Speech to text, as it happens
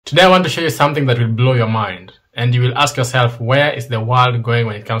Today I want to show you something that will blow your mind, and you will ask yourself, where is the world going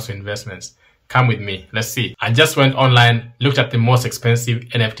when it comes to investments? Come with me, let's see. I just went online, looked at the most expensive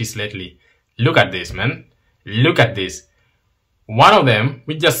NFTs lately. Look at this, man. Look at this. One of them,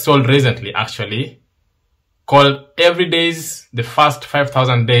 we just sold recently actually, called Every Days, the first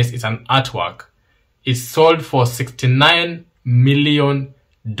 5,000 days, is an artwork. It's sold for $69 million.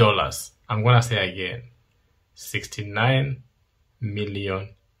 I'm gonna say again, $69 million.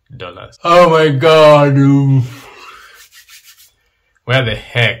 Oh my God. Where the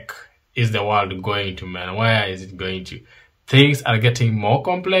heck is the world going to, man? Where is it going to? Things are getting more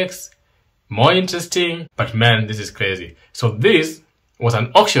complex, more interesting, but man, this is crazy. So this was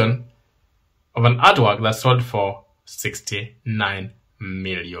an auction of an artwork that sold for $69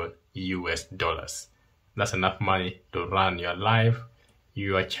 million US. That's enough money to run your life,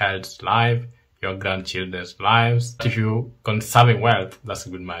 your child's life, your grandchildren's lives. If you're conserving wealth, that's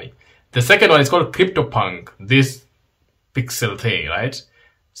good money. The second one is called CryptoPunk. This pixel thing, right?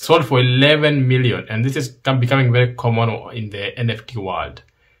 Sold for 11 million. And this is becoming very common in the NFT world.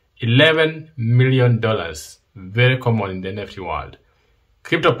 $11 million. Very common in the NFT world.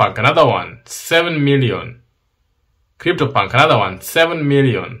 CryptoPunk, another one, 7 million. CryptoPunk, another one, 7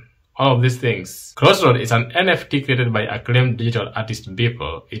 million. All of these things. Crossroad is an NFT created by acclaimed digital artist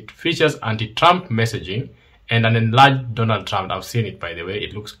Beeple. It features anti-Trump messaging and an enlarged Donald Trump. I've seen it, by the way.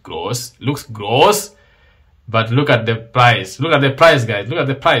 It looks gross. Looks gross. But look at the price. Look at the price, guys. Look at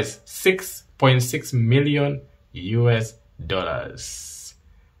the price. $6.6 million US.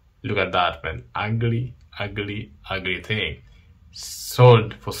 Look at that, man. Ugly, ugly, ugly thing.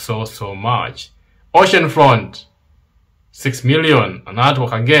 Sold for so much. Oceanfront. 6 million, an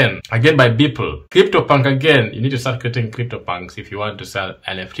artwork again by Beeple. CryptoPunk again, you need to start creating CryptoPunks if you want to sell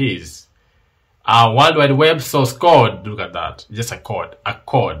NFTs. World Wide Web source code, look at that, just a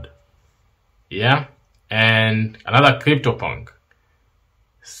code, yeah? And another CryptoPunk.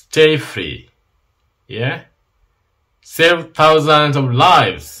 Stay free, yeah? Save thousands of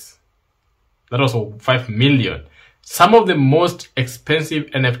lives. That was 5 million. Some of the most expensive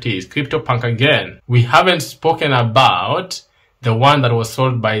NFTs, CryptoPunk again. We haven't spoken about the one that was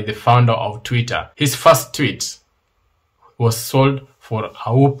sold by the founder of Twitter. His first tweet was sold for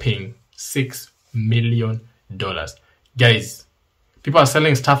a whopping $6 million. Guys, people are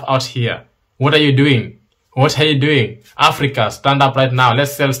selling stuff out here. What are you doing? What are you doing? Africa, stand up right now.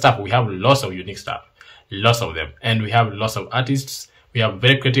 Let's sell stuff. We have lots of unique stuff. Lots of them. And we have lots of artists. We have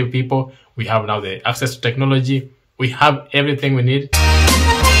very creative people. We have now the access to technology. We have everything we need.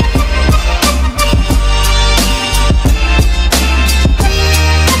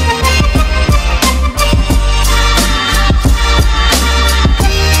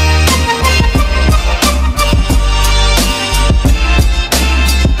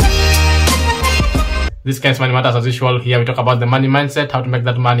 This is Money Matters as usual. Here we talk about the money mindset, how to make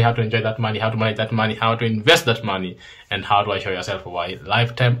that money, how to enjoy that money, how to manage that money, how to invest that money, and how to assure yourself a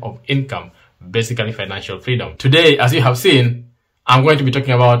lifetime of income. Basically financial freedom. Today, as you have seen, I'm going to be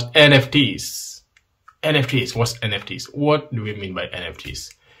talking about NFTs. NFTs, what's NFTs? What do we mean by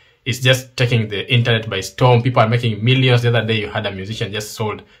NFTs? It's just taking the internet by storm. People are making millions. The other day, you had a musician just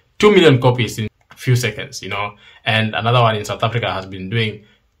sold 2 million copies in a few seconds, you know, and another one in South Africa has been doing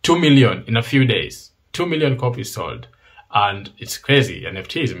 2 million in a few days. 2 million copies sold. And it's crazy.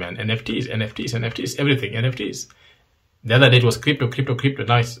 NFTs, man. NFTs, everything. NFTs. The other day it was crypto.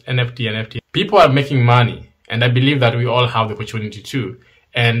 Now it's NFT. People are making money, and I believe that we all have the opportunity too.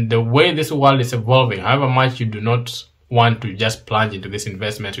 And the way this world is evolving, however much you do not want to just plunge into this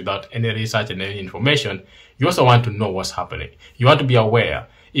investment without any research and any information, you also want to know what's happening. You want to be aware.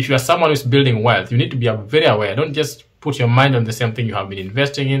 If you are someone who's building wealth, you need to be very aware. Don't just put your mind on the same thing you have been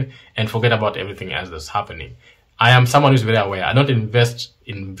investing in and forget about everything else that's happening. I am someone who's very aware. I don't invest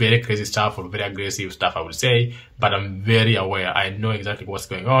in very crazy stuff or very aggressive stuff, I would say, but I'm very aware. I know exactly what's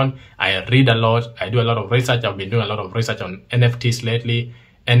going on. I read a lot. I do a lot of research. I've been doing a lot of research on NFTs lately,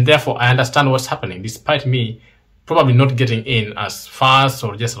 and therefore I understand what's happening, despite me probably not getting in as fast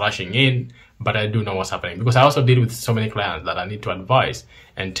or just rushing in, but I do know what's happening because I also deal with so many clients that I need to advise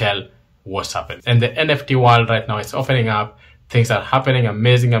and tell what's happening. And the NFT world right now is opening up. Things are happening,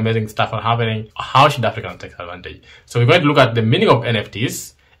 amazing stuff are happening. How should Africans take advantage? So we're going to look at the meaning of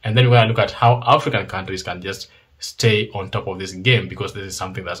NFTs, and then we're going to look at how African countries can just stay on top of this game, because this is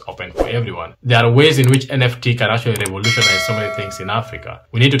something that's open for everyone. There are ways in which NFT can actually revolutionize so many things in Africa.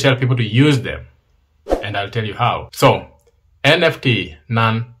 We need to tell people to use them, and I'll tell you how. So, NFT,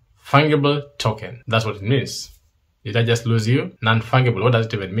 non-fungible token. That's what it means. Did I just lose you? Non-fungible, what does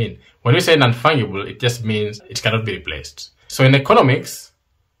it even mean? When we say non-fungible, it just means it cannot be replaced. So in economics,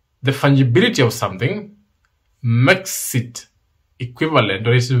 the fungibility of something makes it equivalent,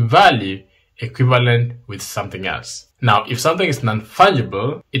 or its value equivalent with something else. Now, if something is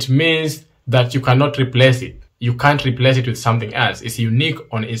non-fungible, it means that you cannot replace it. You can't replace it with something else. It's unique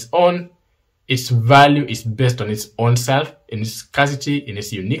on its own. Its value is based on its own self, in its scarcity, in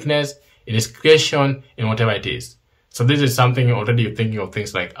its uniqueness, in its creation, in whatever it is. So this is something already you're thinking of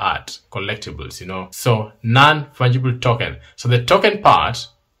things like art, collectibles, you know. So non-fungible token. So the token part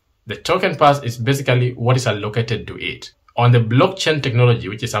is basically what is allocated to it. On the blockchain technology,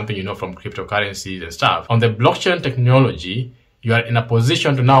 which is something you know from cryptocurrencies and stuff, on the blockchain technology, you are in a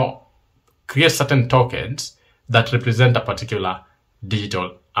position to now create certain tokens that represent a particular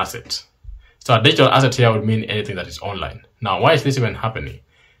digital asset. So a digital asset here would mean anything that is online. Now, why is this even happening?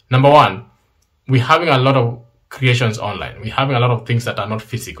 Number one, we're having a lot of creations online. We're having a lot of things that are not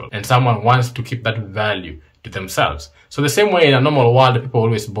physical, and someone wants to keep that value to themselves. So the same way in a normal world, people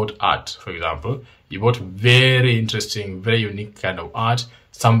always bought art, for example. You bought very interesting, very unique kind of art,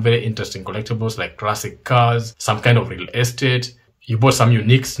 some very interesting collectibles like classic cars, some kind of real estate. You bought some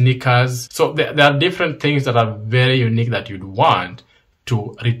unique sneakers. So there are different things that are very unique that you'd want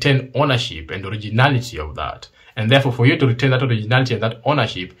to retain ownership and originality of that. And therefore, for you to retain that originality and that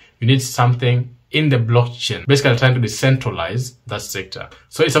ownership, you need something in the blockchain, basically trying to decentralize that sector.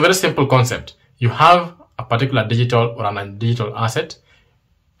 So it's a very simple concept. You have a particular digital or a non-digital asset,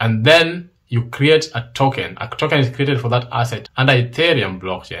 and then you create a token. A token is created for that asset under Ethereum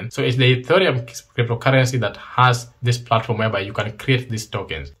blockchain. So it's the Ethereum cryptocurrency that has this platform whereby you can create these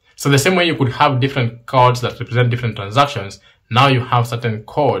tokens. So the same way you could have different codes that represent different transactions, now you have certain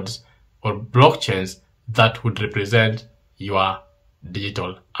codes or blockchains that would represent your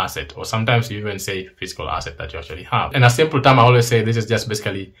digital asset, or sometimes you even say physical asset that you actually have. In a simple term, I always say this is just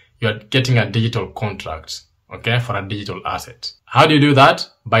basically you're getting a digital contract, okay, for a digital asset. How do you do that?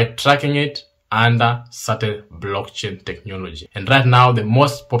 By tracking it under certain blockchain technology. And right now, the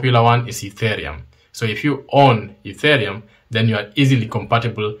most popular one is Ethereum. So if you own Ethereum, then you are easily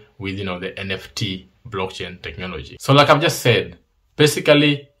compatible with, you know, the NFT blockchain technology. So like I've just said,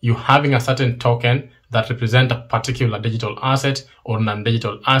 basically you having a certain token that represent a particular digital asset or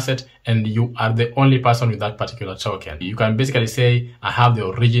non-digital asset, and you are the only person with that particular token. You can basically say, I have the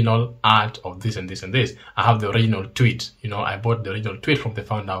original art of this and this and this. I have the original tweet. You know, I bought the original tweet from the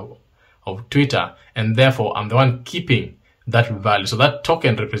founder of Twitter, and therefore I'm the one keeping that value. So that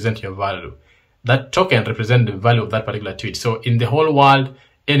token represents your value. That token represents the value of that particular tweet. So in the whole world,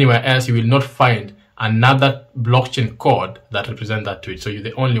 anywhere else, you will not find another blockchain code that represents that tweet. So you're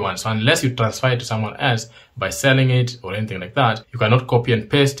the only one. So unless you transfer it to someone else by selling it or anything like that, you cannot copy and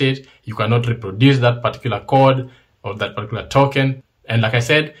paste it. You cannot reproduce that particular code or that particular token. And like I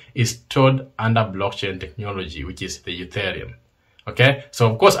said, it's stored under blockchain technology, which is the Ethereum. Okay, so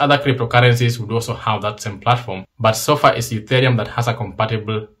of course other cryptocurrencies would also have that same platform, but so far it's Ethereum that has a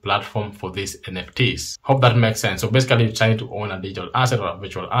compatible platform for these NFTs. Hope that makes sense. So basically you're trying to own a digital asset or a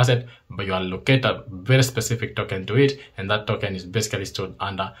virtual asset, but you allocate a very specific token to it, and that token is basically stored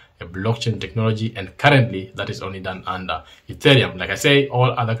under a blockchain technology, and currently that is only done under Ethereum. Like I say,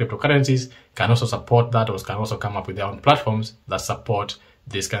 all other cryptocurrencies can also support that, or can also come up with their own platforms that support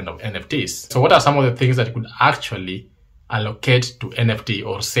this kind of NFTs. So what are some of the things that you could actually allocate to NFT,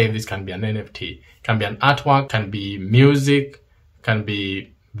 or say this can be an NFT? Can be an artwork, can be music, can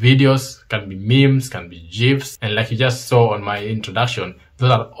be videos, can be memes, can be GIFs. And like you just saw on my introduction,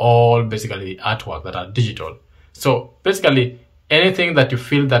 those are all basically artwork that are digital. So basically anything that you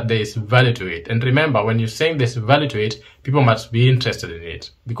feel that there is value to it. And remember, when you're saying there's value to it, people must be interested in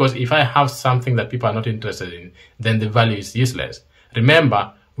it. Because if I have something that people are not interested in, then the value is useless.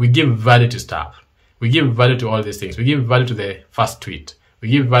 Remember, we give value to stuff. We give value to all these things. We give value to the first tweet. We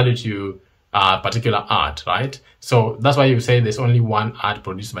give value to particular art, right? So that's why you say there's only one art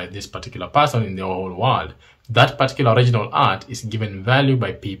produced by this particular person in the whole world. That particular original art is given value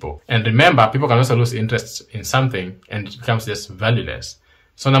by people. And remember, people can also lose interest in something and it becomes just valueless.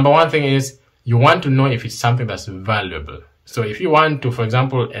 So number one thing is you want to know if it's something that's valuable. So if you want to, for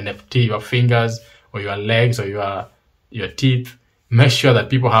example, NFT your fingers or your legs or your teeth, make sure that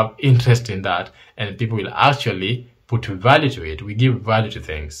people have interest in that and people will actually put value to it. We give value to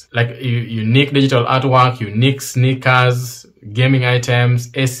things like unique digital artwork, unique sneakers, gaming items,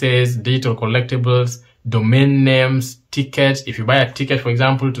 essays, digital collectibles, domain names, tickets. If you buy a ticket, for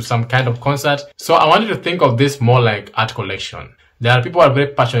example, to some kind of concert. So I want you to think of this more like art collection. There are people who are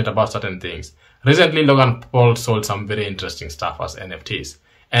very passionate about certain things. Recently, Logan Paul sold some very interesting stuff as NFTs,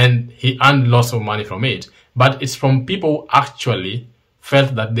 and he earned lots of money from it. But it's from people who actually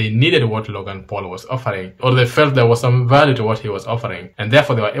felt that they needed what Logan Paul was offering, or they felt there was some value to what he was offering, and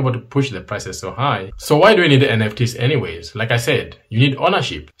therefore they were able to push the prices so high. So why do we need NFTs anyways? Like I said, you need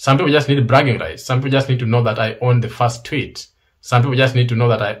ownership. Some people just need bragging rights. Some people just need to know that I own the first tweet. Some people just need to know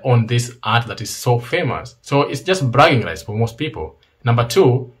that I own this art that is so famous. So it's just bragging rights for most people. Number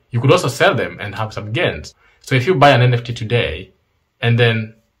two, you could also sell them and have some gains. So if you buy an NFT today and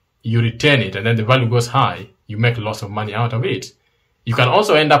then you retain it and then the value goes high, you make lots of money out of it. You can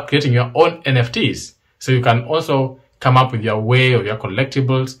also end up creating your own NFTs. So you can also come up with your way of your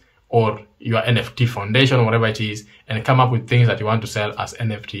collectibles or your NFT foundation or whatever it is, and come up with things that you want to sell as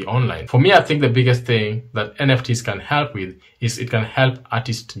NFT online. For me, I think the biggest thing that NFTs can help with is it can help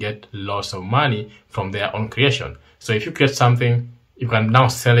artists get lots of money from their own creation. So if you create something, you can now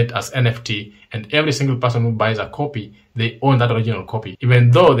sell it as NFT, and every single person who buys a copy, they own that original copy. Even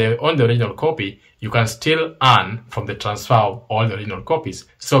though they own the original copy, you can still earn from the transfer of all the original copies.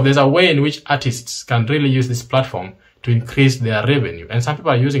 So there's a way in which artists can really use this platform to increase their revenue. And some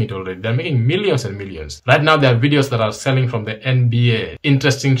people are using it already. They're making millions and millions. Right now, there are videos that are selling from the NBA,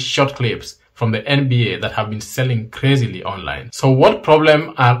 interesting short clips from the NBA that have been selling crazily online. So what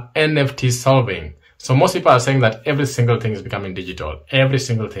problem are NFTs solving? So most people are saying that every single thing is becoming digital, every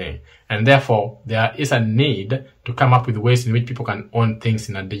single thing. And therefore, there is a need to come up with ways in which people can own things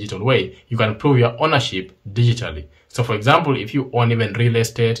in a digital way. You can prove your ownership digitally. So for example, if you own even real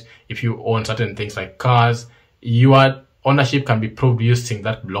estate, if you own certain things like cars, your ownership can be proved using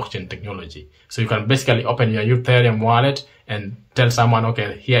that blockchain technology. So you can basically open your Ethereum wallet and tell someone,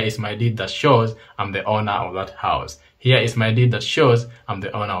 okay, here is my deed that shows I'm the owner of that house. Here is my deed that shows I'm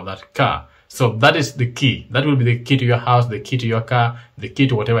the owner of that car. So that is the key. That will be the key to your house, the key to your car, the key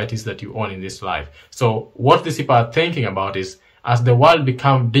to whatever it is that you own in this life. So what these people are thinking about is, as the world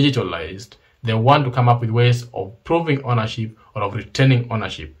becomes digitalized, they want to come up with ways of proving ownership or of retaining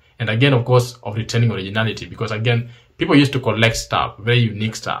ownership. And again, of course, of retaining originality, because again, people used to collect stuff, very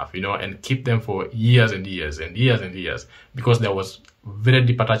unique stuff, you know, and keep them for years and years and years and years, because there was very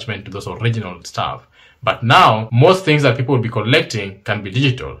deep attachment to those original stuff. But now, most things that people will be collecting can be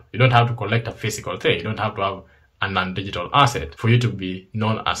digital. You don't have to collect a physical thing. You don't have to have a non-digital asset for you to be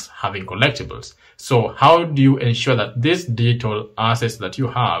known as having collectibles. So how do you ensure that these digital assets that you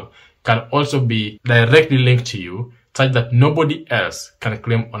have can also be directly linked to you, such that nobody else can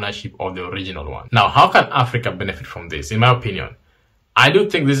claim ownership of the original one? Now, how can Africa benefit from this? In my opinion, I do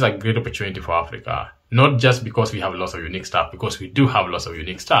think this is a great opportunity for Africa, not just because we have lots of unique stuff, because we do have lots of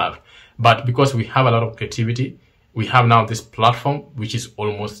unique stuff, but because we have a lot of creativity. We have now this platform which is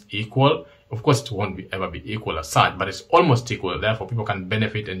almost equal. Of course, it won't ever be equal as such, but it's almost equal. Therefore, people can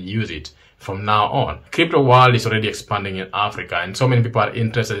benefit and use it from now on. Crypto world is already expanding in Africa, and so many people are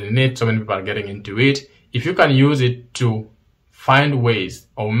interested in it. So many people are getting into it. If you can use it to find ways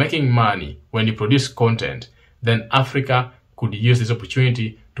of making money when you produce content, then Africa could use this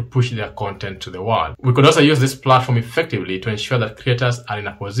opportunity to push their content to the world. We could also use this platform effectively to ensure that creators are in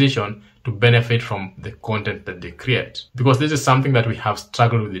a position to benefit from the content that they create. Because this is something that we have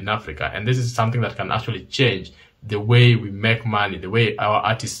struggled with in Africa, and this is something that can actually change the way we make money, the way our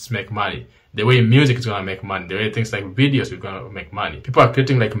artists make money, the way music is going to make money, the way things like videos are going to make money. People are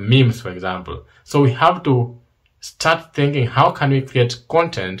creating like memes, for example. So we have to start thinking, how can we create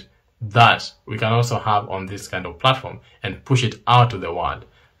content that we can also have on this kind of platform and push it out to the world?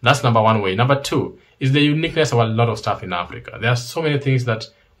 That's number one way. Number two is the uniqueness of a lot of stuff in Africa. There are so many things that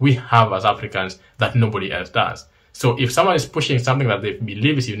we have as Africans that nobody else does. So if someone is pushing something that they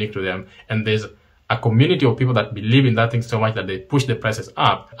believe is unique to them, and there's a community of people that believe in that thing so much that they push the prices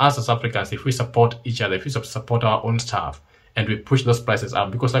up, us as Africans, if we support each other, if we support our own stuff, and we push those prices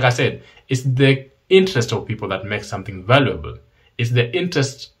up, because like I said, it's the interest of people that makes something valuable. It's the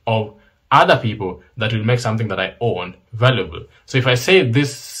interest of other people that will make something that I own valuable. So if I say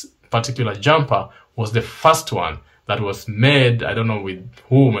this particular jumper was the first one that was made, I don't know with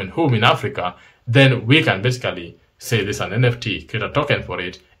whom and whom in Africa, then we can basically say this is an NFT, create a token for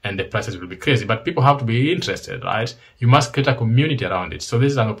it, and the prices will be crazy. But people have to be interested, right? You must create a community around it. So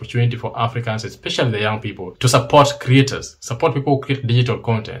this is an opportunity for Africans, especially the young people, to support creators, support people who create digital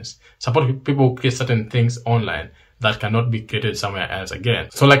contents, support people who create certain things online that cannot be created somewhere else again.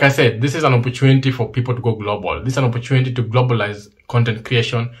 So like I said, this is an opportunity for people to go global. This is an opportunity to globalize content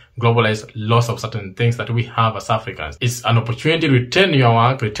creation, globalize loss of certain things that we have as Africans. It's an opportunity to retain your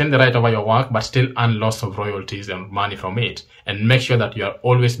work, retain the right over your work, but still earn lots of royalties and money from it, and make sure that you are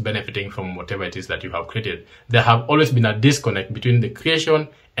always benefiting from whatever it is that you have created. There have always been a disconnect between the creation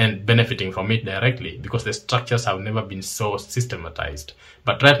and benefiting from it directly, because the structures have never been so systematized.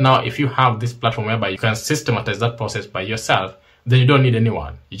 But right now, if you have this platform whereby you can systematize that process by yourself, then you don't need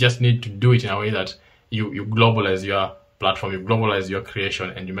anyone. You just need to do it in a way that you globalize your platform, you globalize your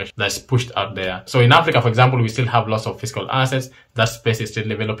creation, and you make sure that's pushed out there. So in Africa, for example, we still have lots of physical assets. That space is still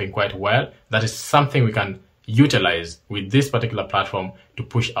developing quite well. That is something we can utilize with this particular platform to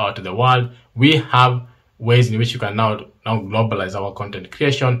push out to the world. We have ways in which you can now globalize our content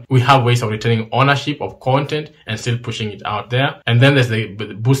creation. We have ways of retaining ownership of content and still pushing it out there. And then there's the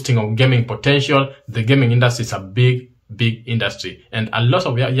boosting of gaming potential. The gaming industry is a big industry, and a lot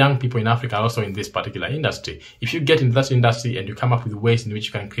of young people in Africa are also in this particular industry. If you get into that industry and you come up with ways in which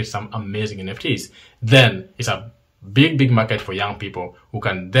you can create some amazing NFTs, then it's a big market for young people who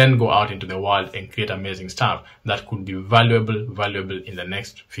can then go out into the world and create amazing stuff that could be valuable in the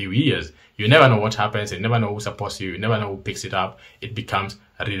next few years. You never know what happens, you never know who supports you, you never know who picks it up. It becomes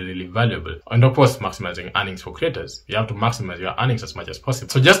really valuable. And of course, maximizing earnings for creators. You have to maximize your earnings as much as possible.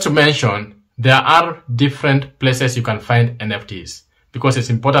 So just to mention, there are different places you can find NFTs, because it's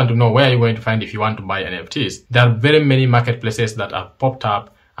important to know where you're going to find if you want to buy NFTs. There are very many marketplaces that have popped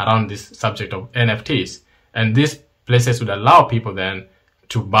up around this subject of NFTs, and these places would allow people then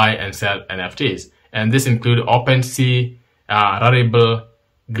to buy and sell NFTs. And this include OpenSea, Rarible,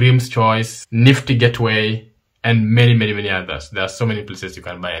 Grimm's Choice, Nifty Gateway, and many others. There are so many places you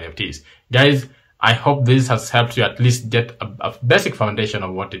can buy NFTs. Guys, I hope this has helped you at least get a basic foundation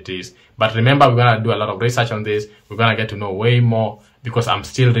of what it is. But remember, we're going to do a lot of research on this. We're going to get to know way more, because I'm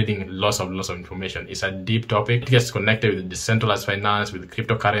still reading lots of information. It's a deep topic. It gets connected with decentralized finance, with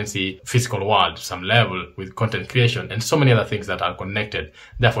cryptocurrency, physical world to some level, with content creation, and so many other things that are connected.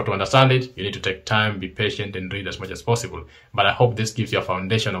 Therefore, to understand it, you need to take time, be patient, and read as much as possible. But I hope this gives you a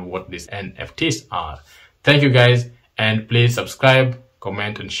foundation of what these NFTs are. Thank you guys, and please subscribe,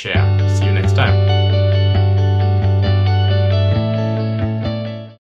 comment, and share. See you next time.